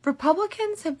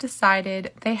Republicans have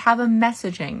decided they have a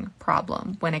messaging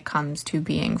problem when it comes to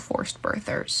being forced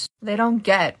birthers. They don't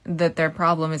get that their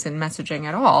problem isn't messaging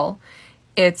at all.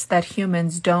 It's that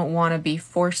humans don't want to be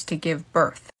forced to give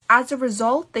birth. As a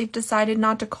result, they've decided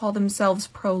not to call themselves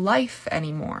pro-life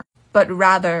anymore, but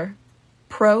rather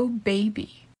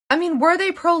pro-baby. I mean, were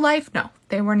they pro-life? No,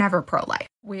 they were never pro-life.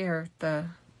 We're the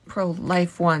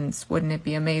pro-life ones. Wouldn't it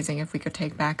be amazing if we could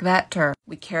take back that term?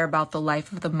 We care about the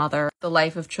life of the mother, the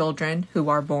life of children who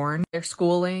are born, their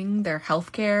schooling, their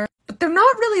healthcare. But they're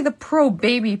not really the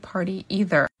pro-baby party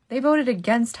either. They voted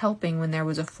against helping when there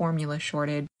was a formula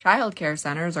shortage. Childcare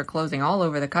centers are closing all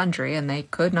over the country and they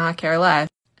could not care less.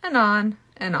 And on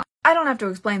and on. I don't have to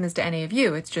explain this to any of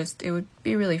you. It's just, it would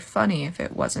be really funny if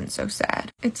it wasn't so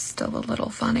sad. It's still a little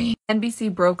funny.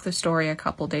 NBC broke the story a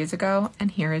couple days ago, and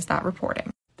here is that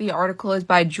reporting. The article is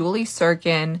by Julie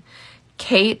Sirkin,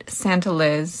 Kate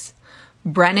Santaliz,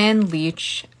 Brennan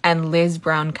Leach, and Liz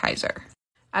Brown-Kaiser.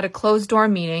 At a closed-door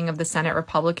meeting of the Senate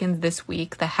Republicans this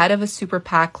week, the head of a super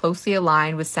PAC closely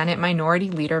aligned with Senate Minority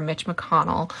Leader Mitch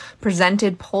McConnell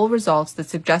presented poll results that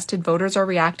suggested voters are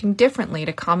reacting differently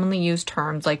to commonly used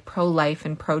terms like pro-life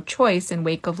and pro-choice in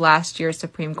wake of last year's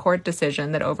Supreme Court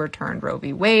decision that overturned Roe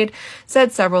v. Wade,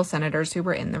 said several senators who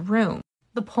were in the room.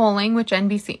 The polling, which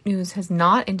NBC News has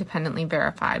not independently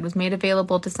verified, was made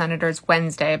available to senators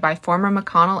Wednesday by former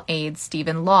McConnell aide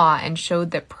Stephen Law and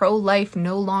showed that pro-life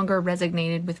no longer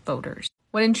resonated with voters.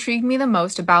 What intrigued me the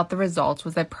most about the results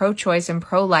was that pro-choice and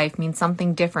pro-life mean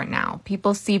something different now.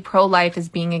 People see pro-life as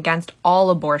being against all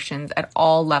abortions at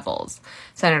all levels,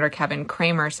 Senator Kevin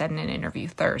Cramer said in an interview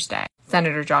Thursday.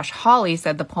 Senator Josh Hawley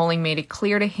said the polling made it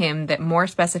clear to him that more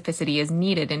specificity is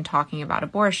needed in talking about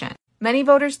abortion. Many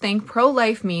voters think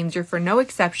pro-life means you're for no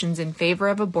exceptions in favor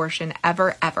of abortion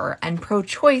ever, and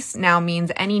pro-choice now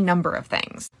means any number of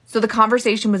things. So the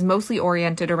conversation was mostly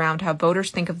oriented around how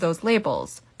voters think of those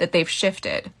labels, that they've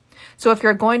shifted. So if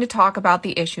you're going to talk about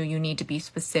the issue, you need to be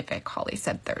specific, Hawley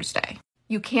said Thursday.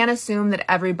 You can't assume that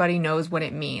everybody knows what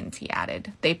it means, he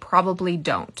added. They probably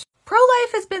don't.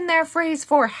 Pro-life has been their phrase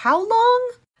for how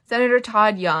long? Senator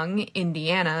Todd Young,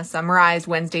 Indiana, summarized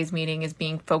Wednesday's meeting as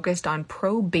being focused on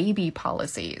pro-baby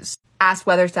policies. Asked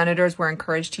whether senators were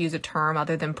encouraged to use a term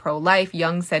other than pro-life,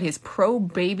 Young said his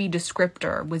pro-baby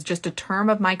descriptor was just a term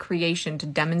of my creation to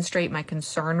demonstrate my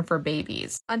concern for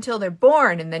babies. Until they're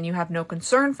born, and then you have no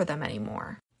concern for them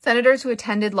anymore. Senators who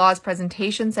attended Law's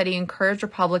presentation said he encouraged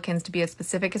Republicans to be as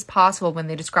specific as possible when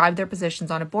they described their positions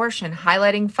on abortion,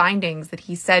 highlighting findings that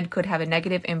he said could have a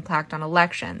negative impact on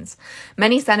elections.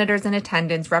 Many senators in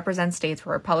attendance represent states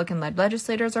where Republican-led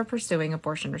legislators are pursuing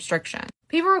abortion restriction.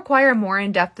 People require more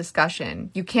in-depth discussion.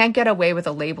 You can't get away with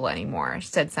a label anymore,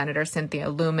 said Senator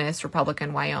Cynthia Loomis,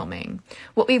 Republican, Wyoming.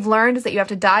 What we've learned is that you have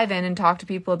to dive in and talk to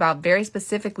people about very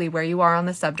specifically where you are on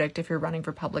the subject if you're running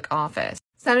for public office.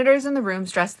 Senators in the room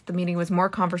stressed that the meeting was more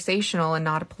conversational and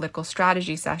not a political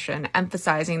strategy session,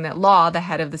 emphasizing that Law, the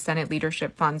head of the Senate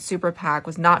Leadership Fund Super PAC,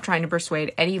 was not trying to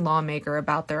persuade any lawmaker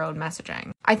about their own messaging.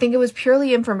 I think it was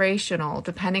purely informational,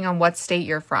 depending on what state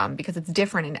you're from, because it's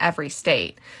different in every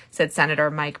state, said Senator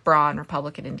Mike Braun,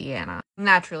 Republican, Indiana.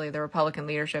 Naturally, the Republican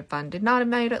Leadership Fund did not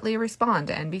immediately respond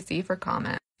to NBC for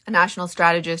comment. A national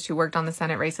strategist who worked on the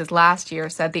Senate races last year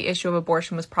said the issue of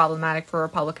abortion was problematic for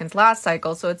Republicans last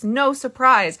cycle, so it's no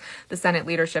surprise the Senate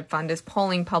Leadership Fund is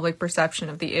polling public perception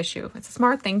of the issue. It's a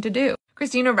smart thing to do.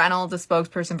 Christina Reynolds, a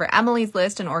spokesperson for Emily's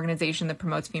List, an organization that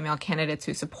promotes female candidates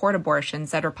who support abortion,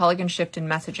 said Republicans' shift in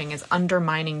messaging is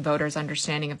undermining voters'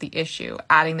 understanding of the issue,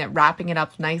 adding that wrapping it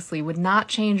up nicely would not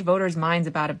change voters' minds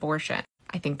about abortion.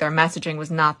 I think their messaging was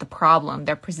not the problem.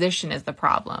 Their position is the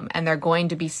problem, and they're going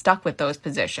to be stuck with those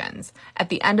positions. At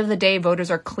the end of the day, voters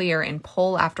are clear in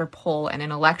poll after poll and in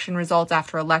election results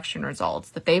after election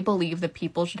results that they believe that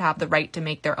people should have the right to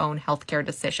make their own healthcare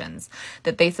decisions,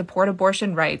 that they support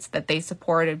abortion rights, that they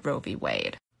supported Roe v.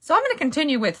 Wade. So I'm going to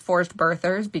continue with forced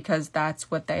birthers because that's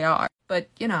what they are. But,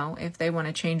 if they want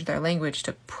to change their language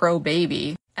to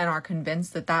pro-baby and are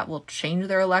convinced that that will change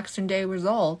their election day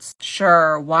results,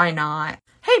 sure, why not?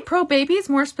 Hey, pro-baby is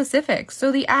more specific,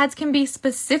 so the ads can be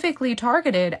specifically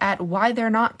targeted at why they're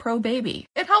not pro-baby.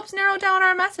 It helps narrow down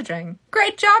our messaging.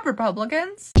 Great job,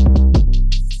 Republicans!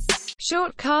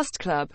 Short Cast Club